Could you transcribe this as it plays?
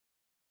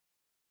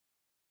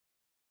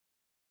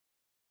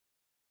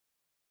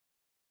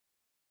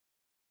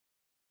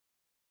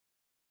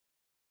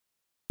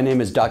My name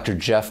is Dr.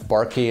 Jeff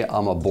Barke.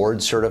 I'm a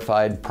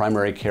board-certified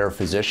primary care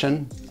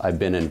physician. I've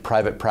been in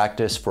private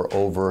practice for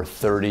over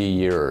 30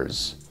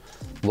 years.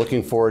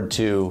 Looking forward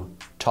to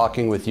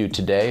talking with you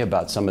today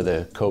about some of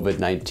the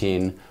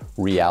COVID-19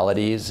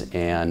 realities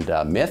and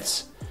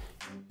myths.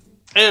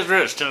 Hey, it's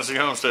Rich, Tennessee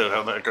Homestead.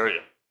 How'd that go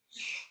you?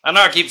 I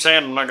know I keep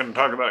saying I'm not going to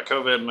talk about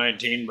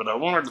COVID-19, but I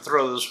wanted to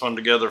throw this one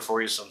together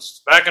for you since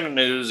it's back in the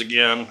news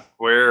again,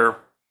 where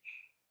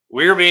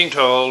we're being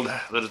told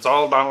that it's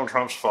all Donald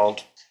Trump's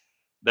fault,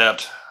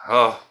 that,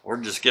 we're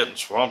just getting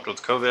swamped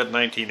with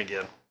COVID-19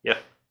 again. Yeah.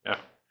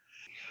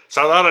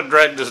 So I thought I'd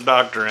drag this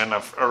doctor in.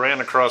 I ran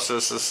across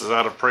this. This is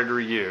out of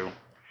Prager,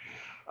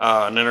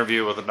 an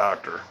interview with a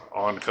doctor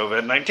on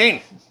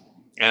COVID-19.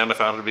 And I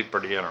found it to be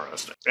pretty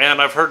interesting.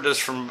 And I've heard this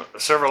from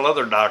several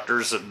other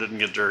doctors that didn't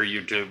get their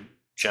YouTube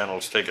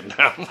channels taken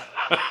down,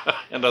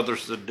 and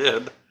others that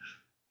did.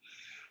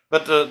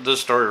 But the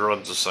story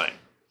runs the same.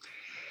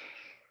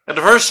 And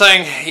the first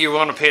thing you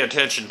want to pay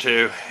attention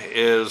to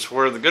is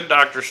where the good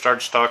doctor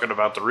starts talking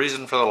about the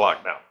reason for the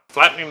lockdown.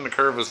 Flattening the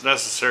curve is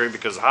necessary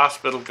because of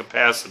hospital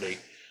capacity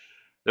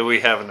that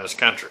we have in this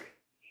country.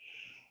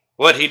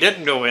 What he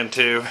didn't go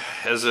into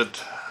is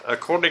that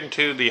according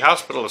to the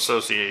hospital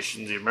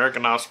associations, the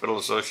American Hospital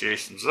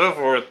Association and so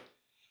forth,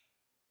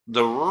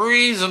 the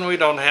reason we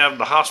don't have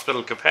the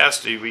hospital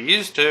capacity we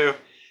used to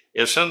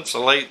is since the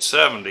late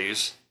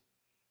 70s,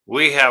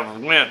 we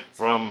have went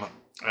from,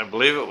 I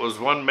believe it was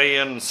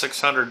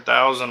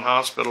 1,600,000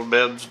 hospital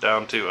beds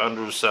down to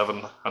under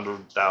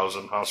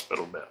 700,000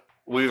 hospital beds.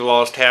 We've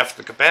lost half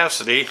the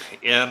capacity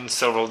in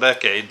several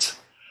decades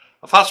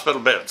of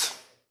hospital beds.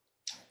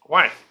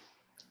 Why?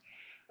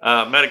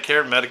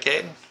 Medicare,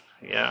 Medicaid,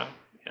 yeah.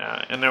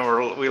 And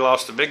then we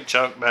lost a big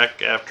chunk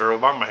back after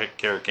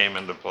Obamacare came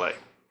into play.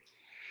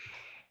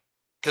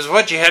 Because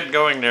what you had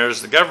going there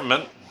is the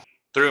government,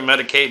 through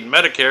Medicaid and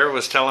Medicare,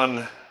 was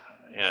telling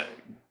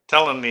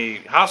the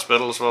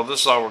hospitals, well,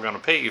 this is all we're going to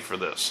pay you for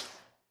this.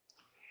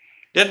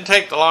 Didn't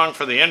take long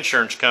for the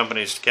insurance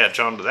companies to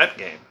catch on to that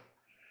game.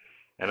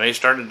 And they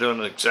started doing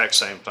the exact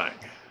same thing.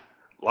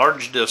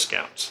 Large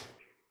discounts.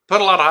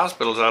 Put a lot of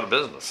hospitals out of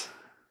business.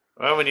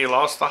 Well, when you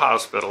lost the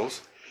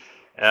hospitals,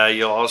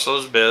 you lost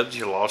those beds,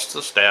 you lost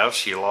the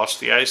staffs, you lost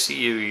the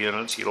ICU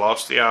units, you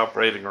lost the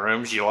operating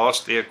rooms, you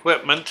lost the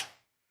equipment.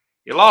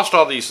 You lost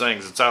all these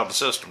things. It's out of the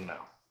system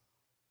now.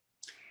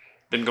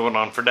 Been going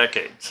on for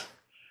decades.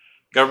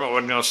 Government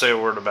wasn't going to say a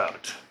word about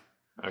it.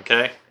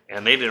 Okay?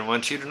 And they didn't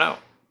want you to know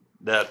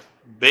that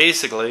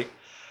basically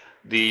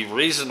the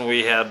reason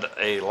we had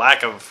a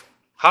lack of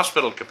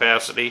hospital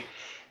capacity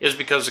is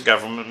because of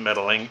government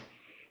meddling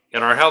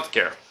in our health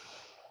care.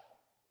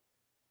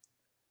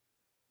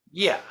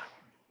 Yeah.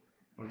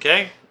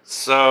 Okay?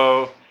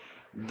 So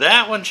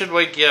that one should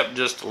wake you up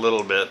just a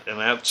little bit, and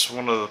that's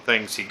one of the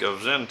things he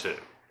goes into.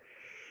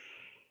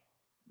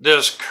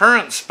 This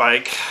current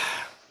spike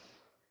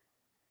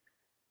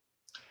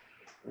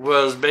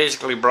was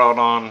basically brought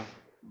on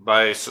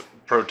by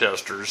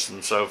protesters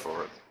and so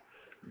forth,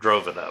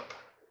 drove it up.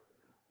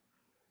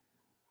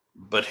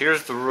 But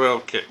here's the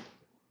real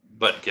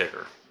butt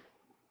kicker.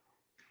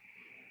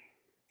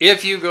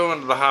 If you go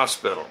into the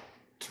hospital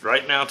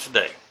right now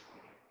today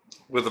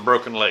with a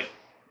broken leg,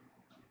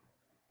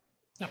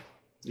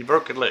 you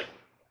broke your leg.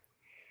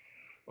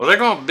 Well, they're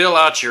going to bill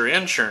out your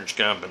insurance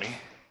company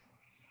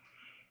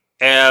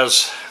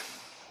as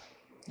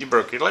you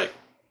broke your leg.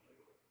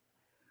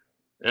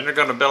 Then they're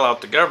going to bill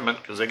out the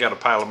government because they got a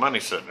pile of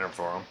money sitting there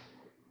for them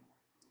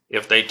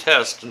if they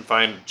test and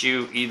find that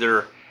you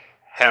either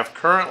have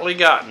currently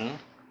gotten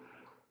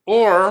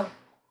or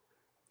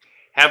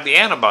have the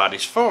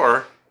antibodies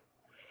for.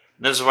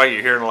 And this is why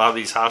you're hearing a lot of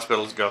these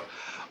hospitals go,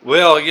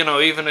 well, you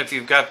know, even if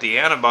you've got the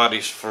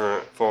antibodies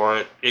for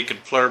it, it could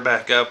flare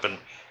back up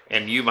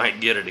and you might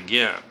get it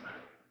again.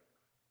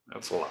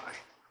 That's a lie.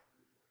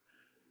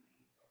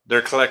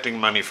 They're collecting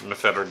money from the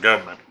federal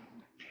government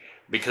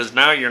because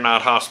now you're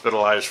not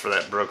hospitalized for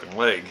that broken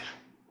leg.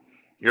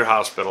 You're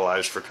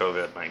hospitalized for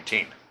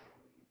COVID-19.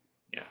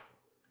 Yeah,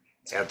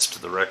 adds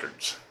to the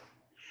records.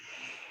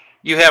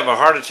 You have a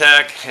heart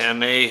attack and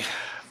they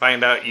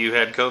find out you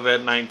had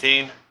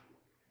COVID-19.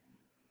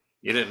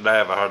 You didn't die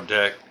of a heart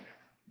attack.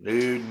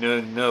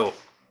 No.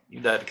 You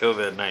died of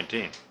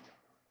COVID-19.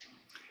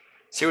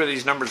 See where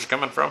these numbers are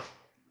coming from?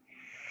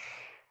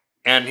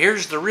 And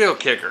here's the real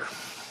kicker.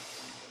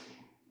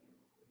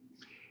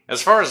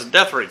 As far as the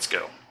death rates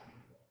go,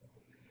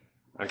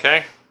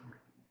 okay,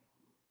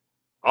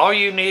 all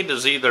you need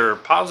is either a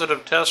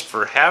positive test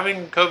for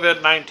having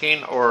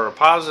COVID-19 or a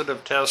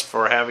positive test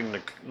for having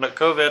the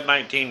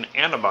COVID-19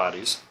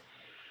 antibodies,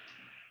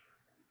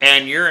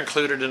 and you're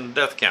included in the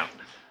death count,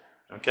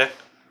 okay?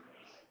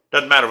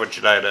 Doesn't matter what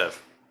you died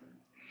of.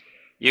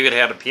 You could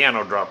have had a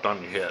piano dropped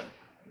on your head.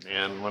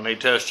 And when they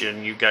test you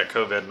and you got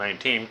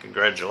COVID-19,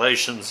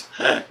 congratulations,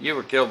 you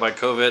were killed by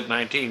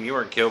COVID-19. You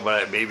weren't killed by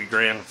that baby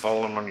grand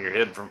falling on your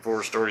head from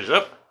 4 stories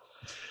up.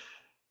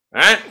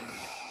 All right?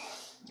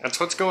 That's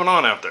what's going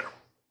on out there.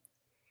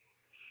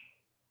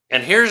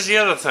 And here's the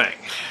other thing.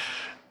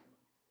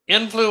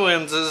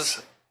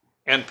 Influenzas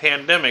and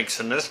pandemics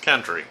in this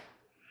country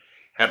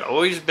had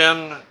always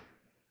been,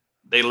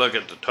 they look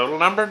at the total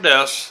number of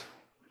deaths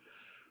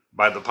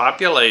by the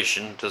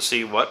population to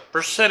see what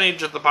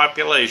percentage of the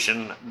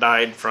population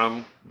died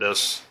from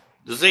this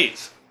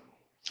disease.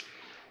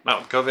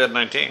 Not with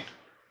COVID-19.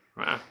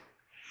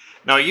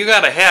 Now, you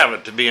got to have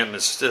it to be in the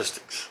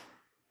statistics.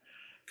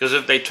 Because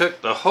if they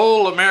took the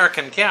whole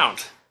American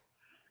count,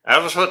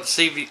 that was what the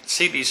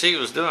CDC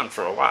was doing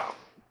for a while.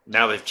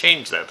 Now they've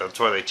changed that. That's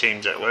why they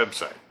changed that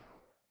website.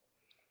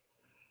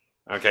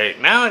 Okay,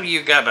 now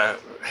you got to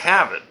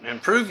have it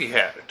and prove you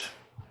have it,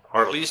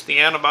 or at least the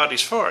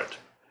antibodies for it,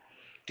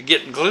 to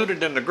get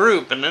included in the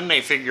group, and then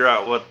they figure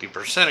out what the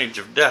percentage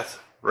of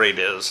death rate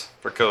is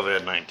for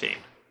COVID-19.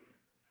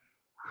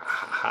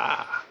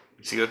 Aha.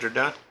 You see what they're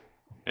doing?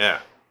 Yeah.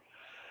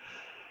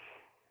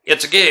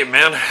 It's a game,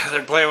 man.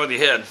 They're playing with your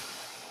head.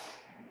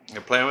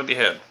 They're playing with your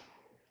head.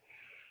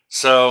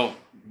 So,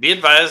 be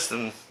advised,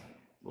 and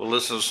we'll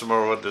listen to some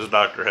more of what this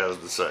doctor has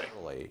to say.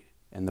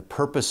 And the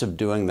purpose of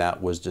doing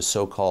that was to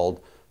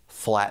so-called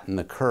flatten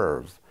the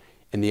curve.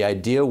 And the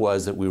idea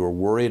was that we were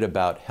worried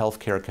about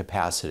healthcare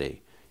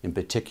capacity, in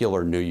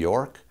particular New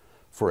York,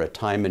 for a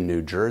time in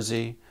New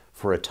Jersey,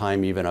 for a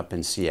time even up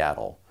in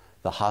Seattle.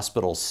 The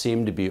hospitals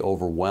seemed to be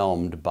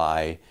overwhelmed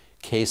by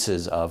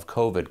cases of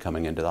COVID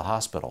coming into the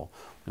hospital.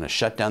 We're going to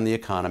shut down the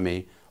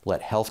economy,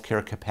 let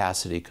healthcare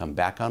capacity come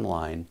back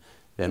online,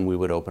 then we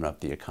would open up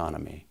the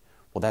economy.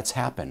 Well, that's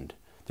happened.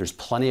 There's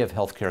plenty of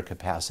healthcare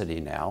capacity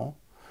now.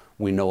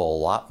 We know a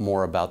lot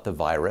more about the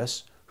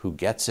virus, who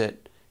gets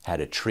it, how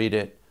to treat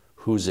it,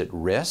 who's at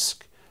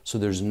risk. So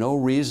there's no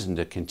reason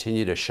to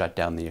continue to shut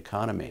down the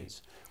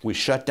economies. We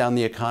shut down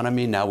the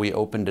economy, now we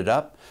opened it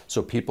up,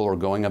 so people are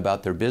going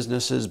about their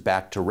businesses,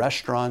 back to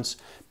restaurants,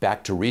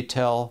 back to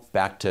retail,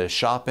 back to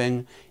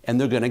shopping,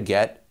 and they're going to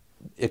get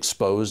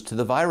exposed to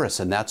the virus,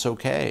 and that's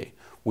okay.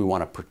 We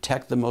want to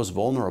protect the most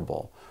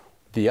vulnerable.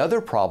 The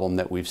other problem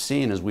that we've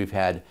seen is we've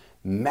had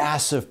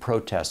massive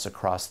protests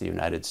across the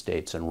United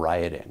States and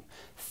rioting.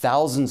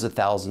 Thousands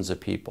of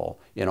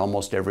people in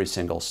almost every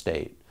single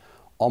state,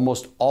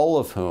 almost all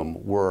of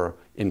whom were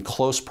in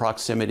close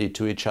proximity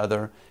to each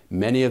other.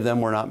 Many of them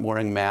were not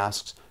wearing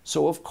masks.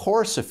 So of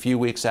course, a few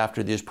weeks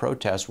after these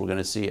protests, we're going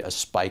to see a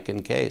spike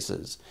in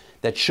cases.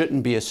 That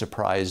shouldn't be a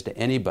surprise to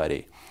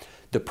anybody.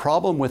 The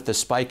problem with the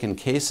spike in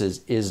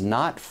cases is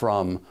not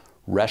from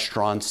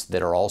restaurants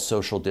that are all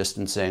social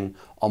distancing.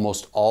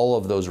 Almost all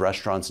of those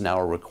restaurants now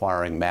are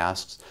requiring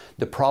masks.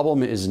 The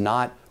problem is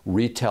not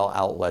retail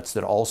outlets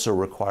that also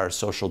require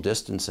social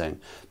distancing.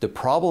 The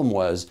problem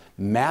was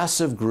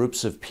massive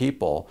groups of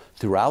people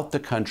throughout the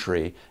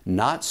country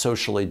not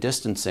socially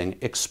distancing,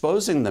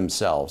 exposing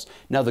themselves.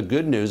 Now the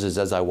good news is,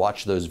 as I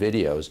watch those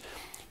videos,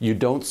 you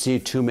don't see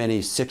too many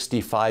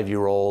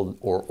 65-year-old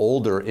or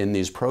older in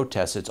these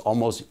protests. It's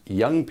almost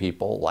young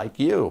people like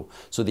you.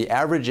 So the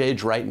average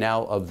age right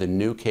now of the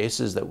new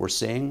cases that we're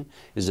seeing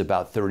is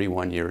about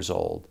 31 years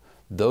old.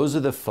 Those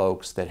are the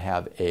folks that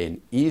have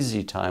an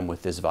easy time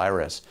with this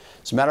virus.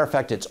 As a matter of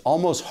fact, it's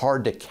almost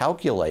hard to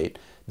calculate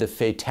the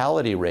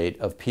fatality rate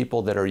of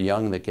people that are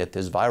young that get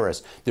this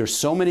virus. There's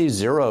so many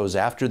zeros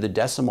after the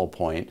decimal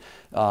point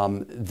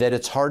that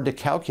it's hard to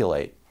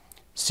calculate.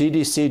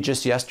 CDC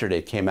just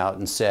yesterday came out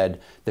and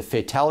said the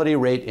fatality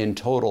rate in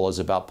total is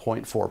about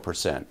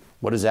 0.4%.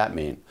 What does that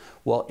mean?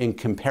 Well, in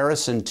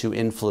comparison to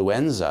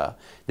influenza,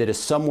 that is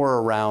somewhere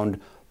around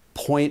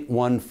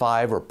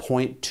 0.15 or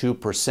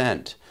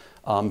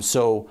 0.2%.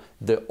 So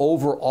the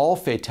overall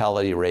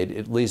fatality rate,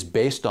 at least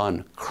based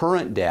on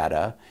current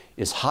data,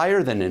 is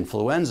higher than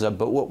influenza.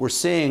 But what we're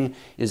seeing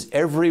is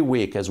every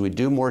week, as we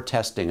do more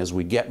testing, as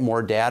we get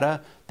more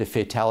data, the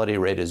fatality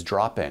rate is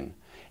dropping.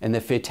 And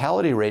the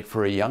fatality rate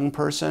for a young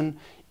person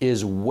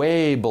is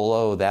way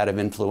below that of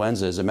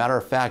influenza. As a matter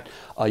of fact,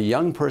 a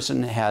young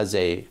person has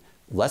a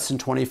less than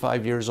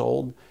 25 years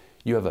old,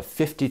 you have a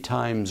 50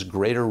 times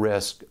greater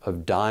risk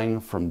of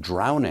dying from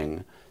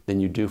drowning than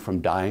you do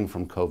from dying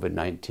from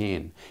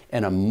COVID-19,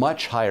 and a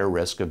much higher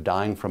risk of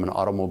dying from an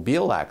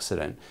automobile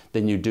accident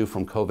than you do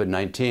from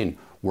COVID-19.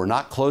 We're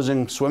not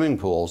closing swimming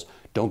pools.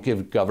 Don't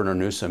give Governor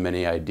Newsom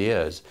any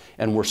ideas.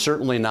 And we're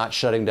certainly not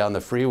shutting down the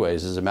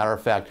freeways. As a matter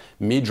of fact,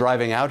 me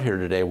driving out here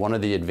today, one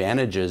of the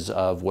advantages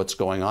of what's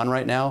going on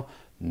right now,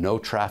 no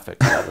traffic.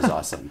 That was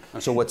awesome.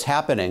 So what's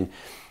happening,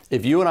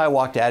 if you and I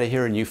walked out of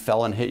here and you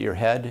fell and hit your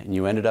head and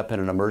you ended up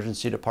in an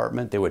emergency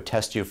department, they would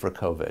test you for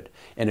COVID.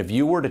 And if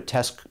you were to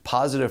test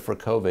positive for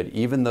COVID,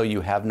 even though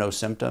you have no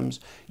symptoms,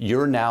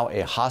 you're now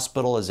a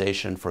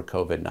hospitalization for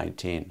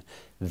COVID-19.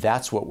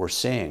 That's what we're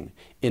seeing.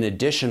 In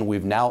addition,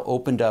 we've now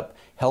opened up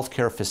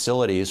healthcare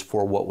facilities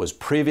for what was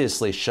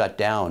previously shut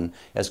down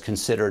as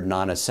considered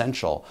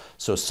non-essential.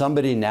 So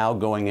somebody now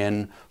going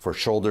in for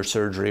shoulder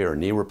surgery or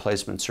knee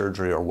replacement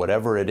surgery or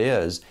whatever it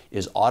is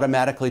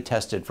automatically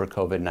tested for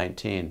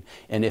COVID-19.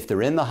 And if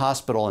they're in the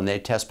hospital and they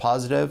test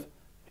positive,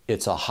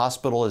 it's a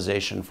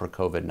hospitalization for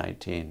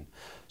COVID-19.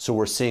 So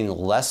we're seeing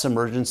less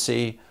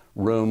emergency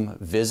room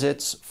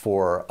visits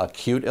for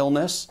acute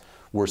illness.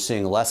 We're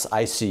seeing less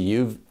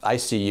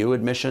ICU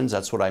admissions,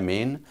 that's what I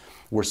mean.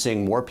 We're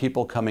seeing more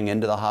people coming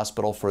into the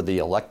hospital for the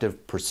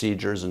elective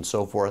procedures and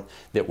so forth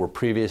that were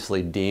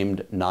previously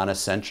deemed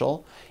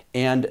non-essential.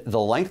 And the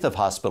length of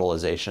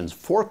hospitalizations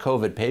for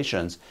COVID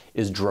patients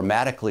is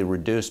dramatically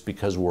reduced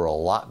because we're a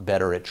lot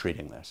better at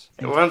treating this.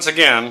 Once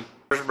again,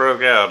 first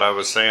broke out, I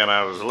was saying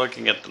I was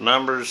looking at the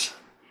numbers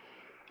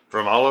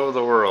from all over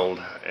the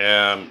world,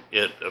 and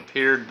it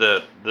appeared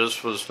that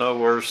this was no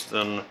worse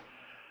than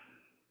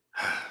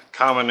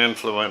common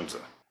influenza.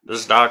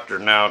 This doctor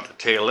now at the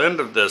tail end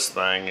of this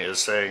thing is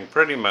saying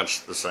pretty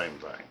much the same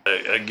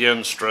thing.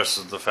 Again,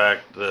 stresses the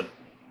fact that,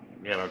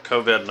 you know,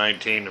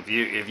 COVID-19,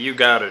 if you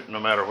got it, no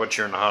matter what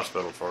you're in the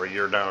hospital for,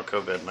 you're now a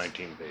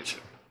COVID-19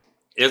 patient.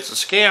 It's a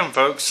scam,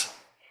 folks.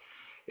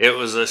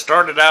 It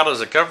started out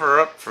as a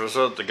cover-up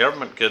so that the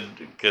government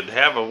could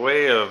have a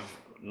way of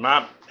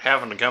not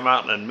having to come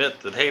out and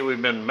admit that, hey,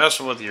 we've been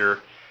messing with your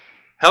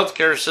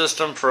healthcare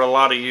system for a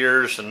lot of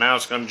years, and now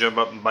it's going to jump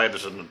up and bite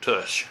us in the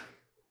tush.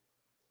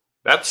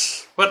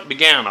 That's what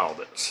began all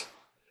this.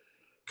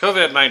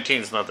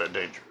 COVID-19 is not that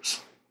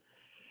dangerous.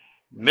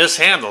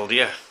 Mishandled,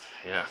 yeah.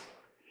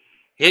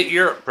 Hit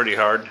Europe pretty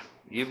hard.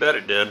 You bet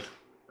it did.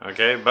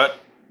 Okay, but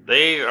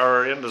they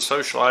are into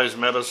socialized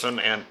medicine,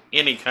 and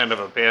any kind of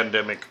a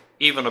pandemic,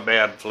 even a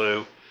bad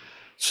flu,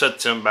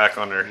 sets them back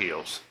on their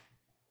heels.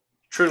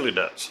 Truly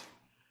does.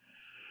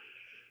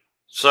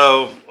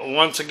 So,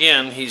 once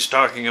again, he's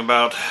talking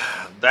about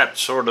that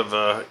sort of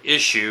a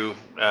issue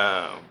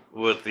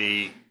with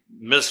the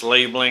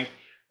mislabeling.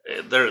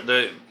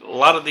 A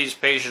lot of these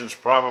patients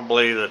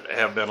probably that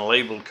have been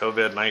labeled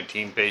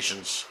COVID-19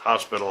 patients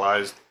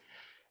hospitalized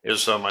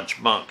is so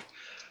much bunk.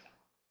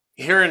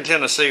 Here in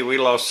Tennessee, we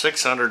lost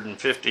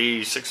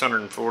 650,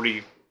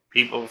 640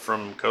 people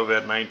from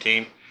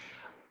COVID-19.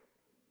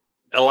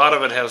 A lot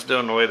of it has to do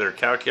with the way they're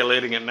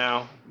calculating it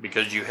now,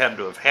 because you had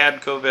to have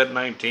had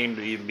COVID-19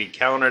 to even be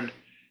counted,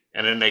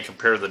 and then they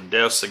compare the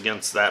deaths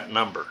against that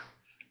number,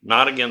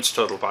 not against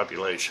total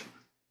population.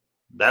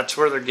 That's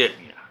where they're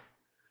getting you.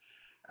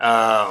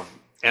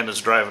 And it's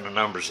driving the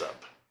numbers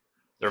up.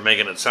 They're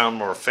making it sound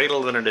more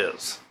fatal than it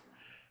is.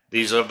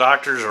 These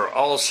doctors are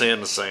all saying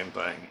the same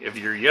thing. If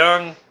you're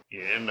young,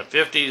 you're in the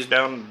 50s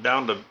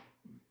down to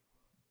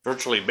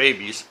virtually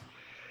babies,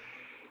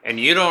 and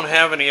you don't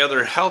have any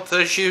other health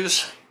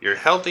issues, you're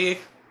healthy,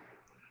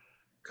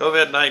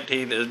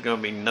 COVID-19 is going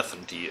to be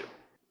nothing to you.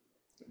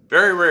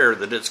 Very rare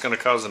that it's going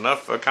to cause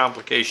enough of a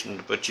complication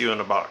to put you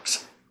in a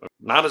box.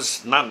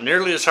 Not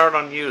nearly as hard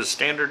on you as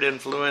standard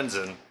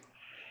influenza.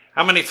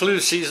 How many flu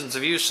seasons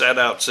have you sat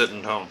out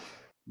sitting home?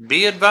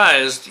 Be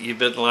advised, you've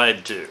been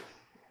lied to.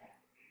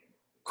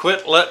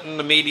 Quit letting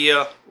the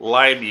media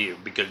lie to you,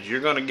 because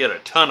you're going to get a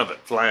ton of it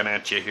flying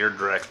at you here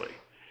directly,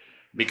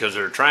 because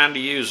they're trying to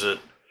use it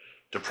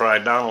to pry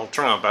Donald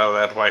Trump out of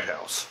that White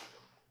House.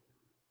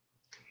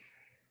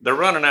 They're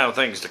running out of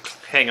things to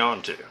hang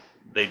on to.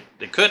 They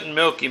couldn't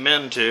milk him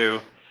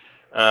into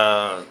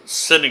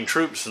sending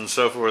troops and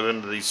so forth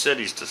into these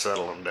cities to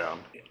settle them down.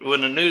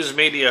 When the news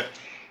media,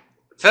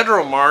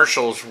 federal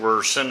marshals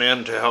were sent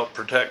in to help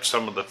protect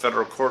some of the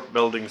federal court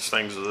buildings,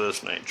 things of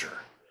this nature.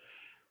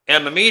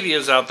 And the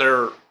media's out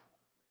there,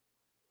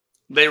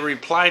 they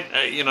replied,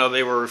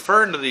 they were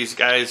referring to these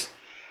guys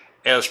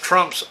as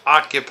Trump's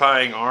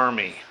occupying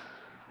army.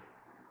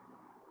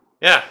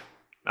 Yeah,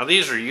 now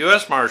these are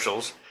U.S.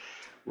 Marshals,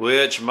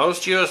 which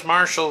most U.S.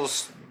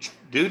 Marshals'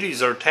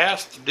 duties are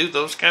tasked to do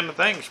those kind of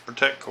things,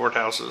 protect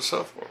courthouses and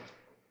so forth.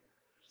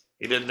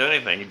 He didn't do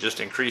anything. He just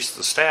increased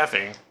the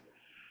staffing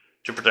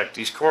to protect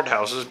these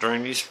courthouses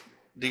during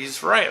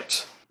these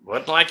riots.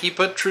 Wasn't like he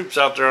put troops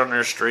out there on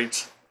their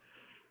streets.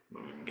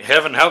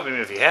 Heaven help him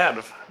if he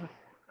had,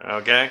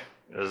 okay?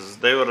 Because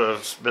they would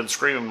have been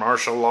screaming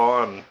martial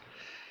law and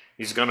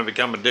he's going to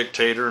become a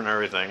dictator and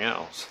everything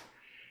else.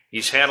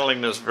 He's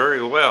handling this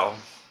very well.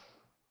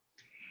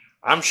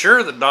 I'm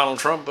sure that Donald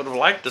Trump would have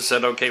liked to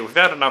said, okay, we've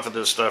had enough of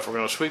this stuff. We're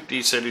going to sweep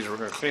these cities. We're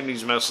going to clean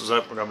these messes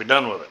up. We're going to be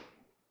done with it.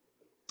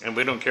 And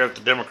we don't care if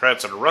the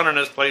Democrats that are running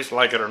this place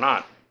like it or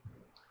not.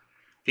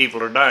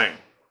 People are dying.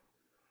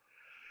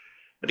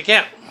 But he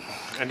can't.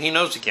 And he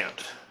knows he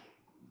can't.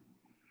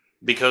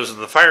 Because of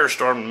the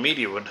firestorm the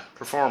media would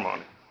perform on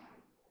him.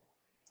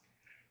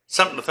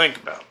 Something to think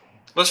about.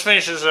 Let's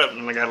finish this up,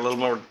 and I got a little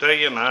more to tell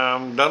you, and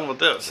I'm done with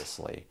this.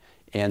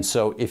 And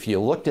so if you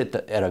looked at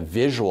a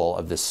visual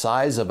of the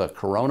size of a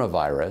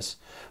coronavirus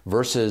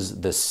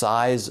versus the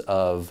size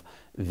of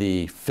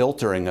the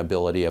filtering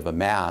ability of a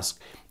mask,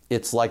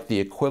 it's like the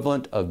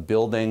equivalent of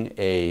building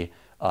a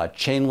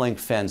chain link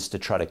fence to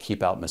try to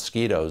keep out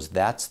mosquitoes.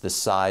 That's the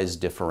size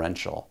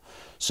differential.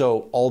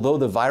 So although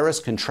the virus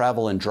can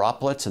travel in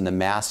droplets and the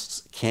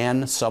masks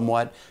can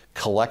somewhat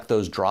collect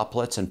those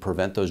droplets and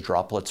prevent those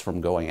droplets from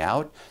going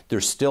out,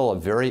 there's still a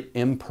very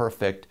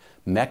imperfect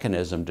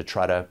mechanism to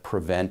try to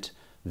prevent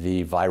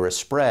the virus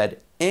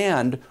spread.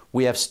 And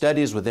we have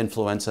studies with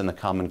influenza and the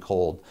common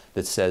cold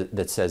that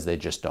says they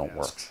just don't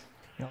work.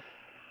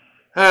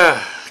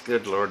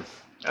 Good Lord.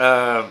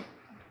 I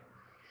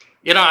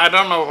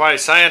don't know why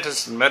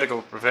scientists and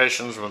medical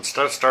professions, when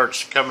stuff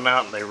starts coming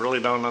out and they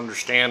really don't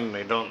understand and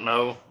they don't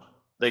know,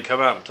 they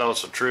come out and tell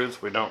us the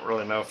truth. We don't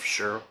really know for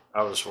sure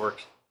how this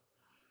works.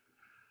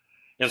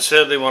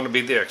 Instead, they want to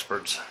be the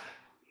experts,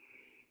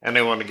 and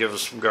they want to give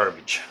us some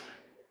garbage.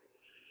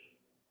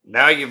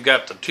 Now you've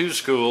got the two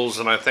schools,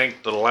 and I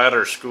think the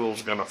latter school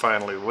is going to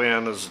finally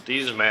win, is that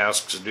these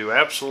masks do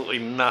absolutely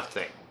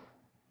nothing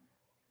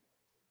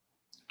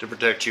to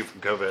protect you from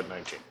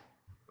COVID-19.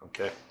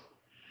 Okay?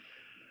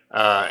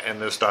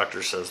 And this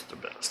doctor says the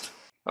best.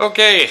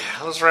 Okay,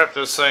 let's wrap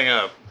this thing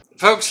up.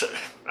 Folks,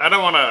 I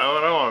don't want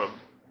to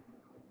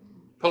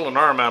pull an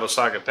arm out of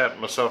socket, patting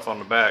myself on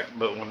the back,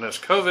 but when this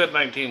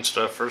COVID-19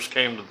 stuff first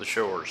came to the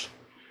shores,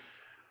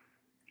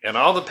 and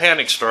all the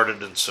panic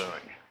started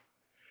ensuing,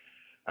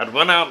 I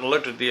went out and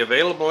looked at the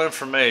available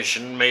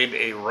information, made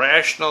a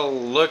rational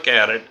look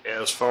at it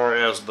as far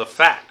as the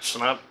facts,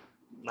 not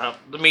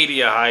the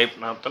media hype,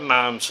 not the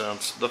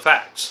nonsense, the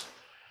facts.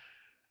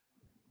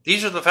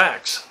 These are the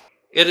facts.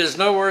 It is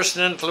no worse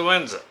than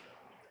influenza.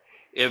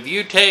 If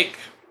you take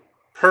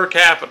per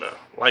capita,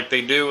 like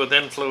they do with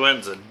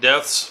influenza,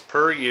 deaths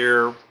per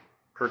year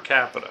per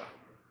capita,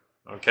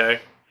 okay,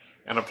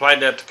 and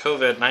applied that to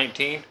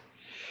COVID-19,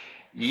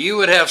 you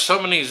would have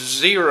so many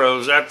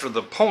zeros after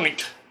the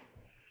point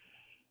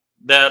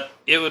that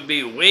it would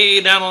be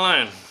way down the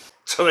line.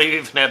 So they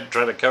even had to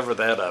try to cover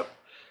that up.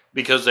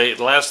 Because the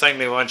last thing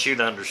they want you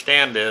to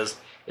understand is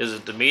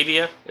that the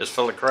media is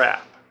full of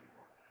crap.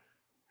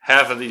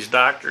 Half of these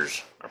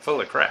doctors are full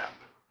of crap.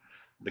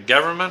 The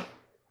government,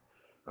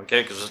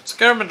 okay, because it's the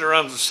government that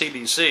runs the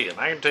CDC. And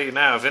I can tell you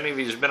now, if any of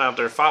you has been out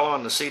there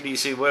following the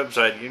CDC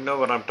website, you know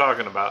what I'm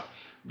talking about.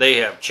 They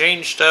have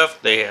changed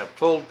stuff. They have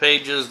pulled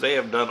pages. They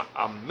have done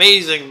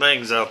amazing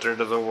things out there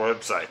to the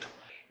website.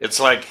 It's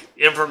like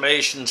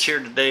information's here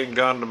today and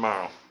gone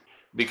tomorrow,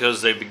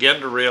 because they begin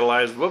to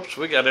realize, whoops,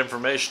 we got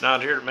information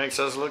out here that makes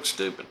us look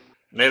stupid.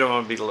 And they don't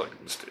want to be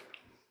looking stupid.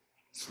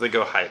 So they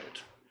go hide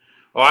it.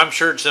 Oh, I'm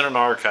sure it's in an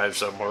archive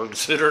somewhere, and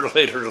sooner or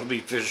later it'll be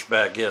fished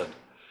back in.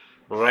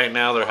 But right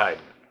now they're hiding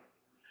it.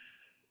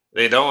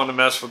 They don't want to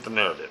mess with the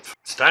narrative.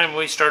 It's time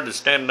we started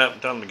standing up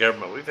and telling the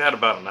government, we've had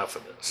about enough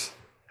of this.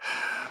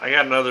 I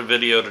got another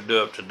video to do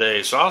up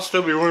today, so I'll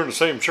still be wearing the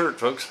same shirt,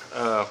 folks.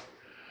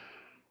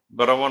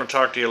 But I want to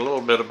talk to you a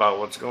little bit about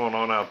what's going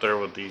on out there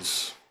with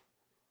these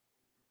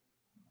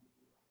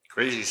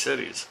crazy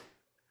cities.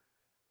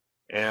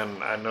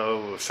 And I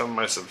know some of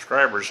my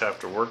subscribers have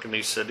to work in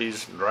these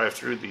cities and drive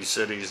through these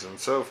cities and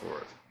so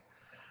forth.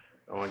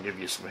 I want to give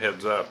you some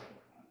heads up,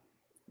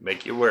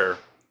 make you aware,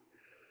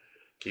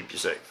 keep you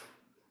safe.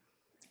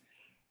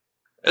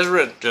 As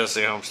written,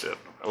 Jesse Homestead,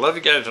 I love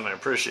you guys and I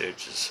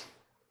appreciate you.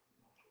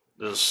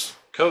 This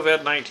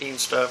COVID-19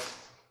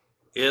 stuff,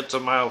 it's a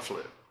mild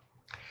flu.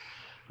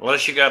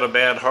 Unless you got a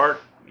bad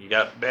heart, you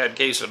got a bad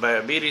case of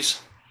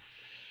diabetes,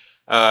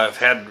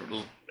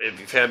 if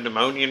you've had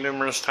pneumonia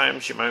numerous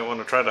times, you might want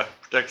to try to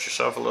protect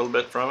yourself a little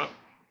bit from it.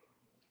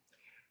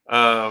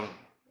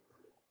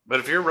 But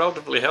if you're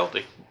relatively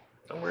healthy,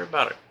 don't worry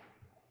about it.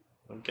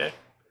 Okay?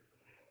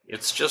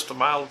 It's just a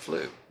mild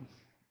flu.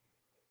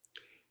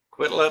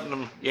 Quit letting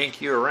them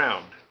yank you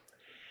around.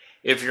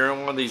 If you're in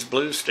one of these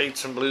blue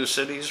states and blue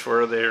cities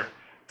where they're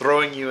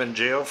throwing you in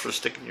jail for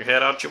sticking your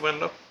head out your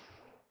window,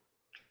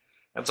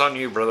 that's on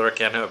you, brother. I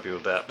can't help you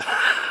with that.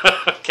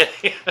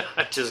 Okay?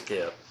 I just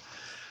can't.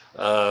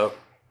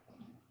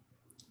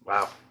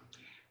 Wow.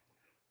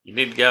 You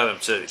need to get out of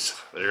them cities.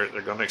 They're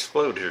going to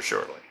explode here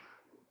shortly.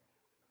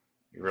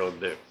 You really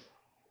do.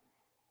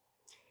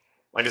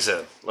 Like I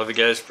said, love you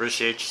guys.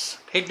 Appreciate you.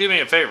 Hey, do me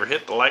a favor.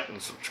 Hit the like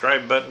and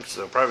subscribe button, because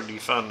I'll probably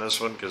defund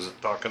this one because it's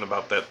talking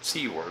about that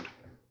C word.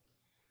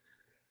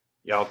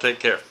 Y'all take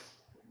care.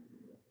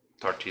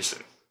 Talk to you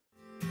soon.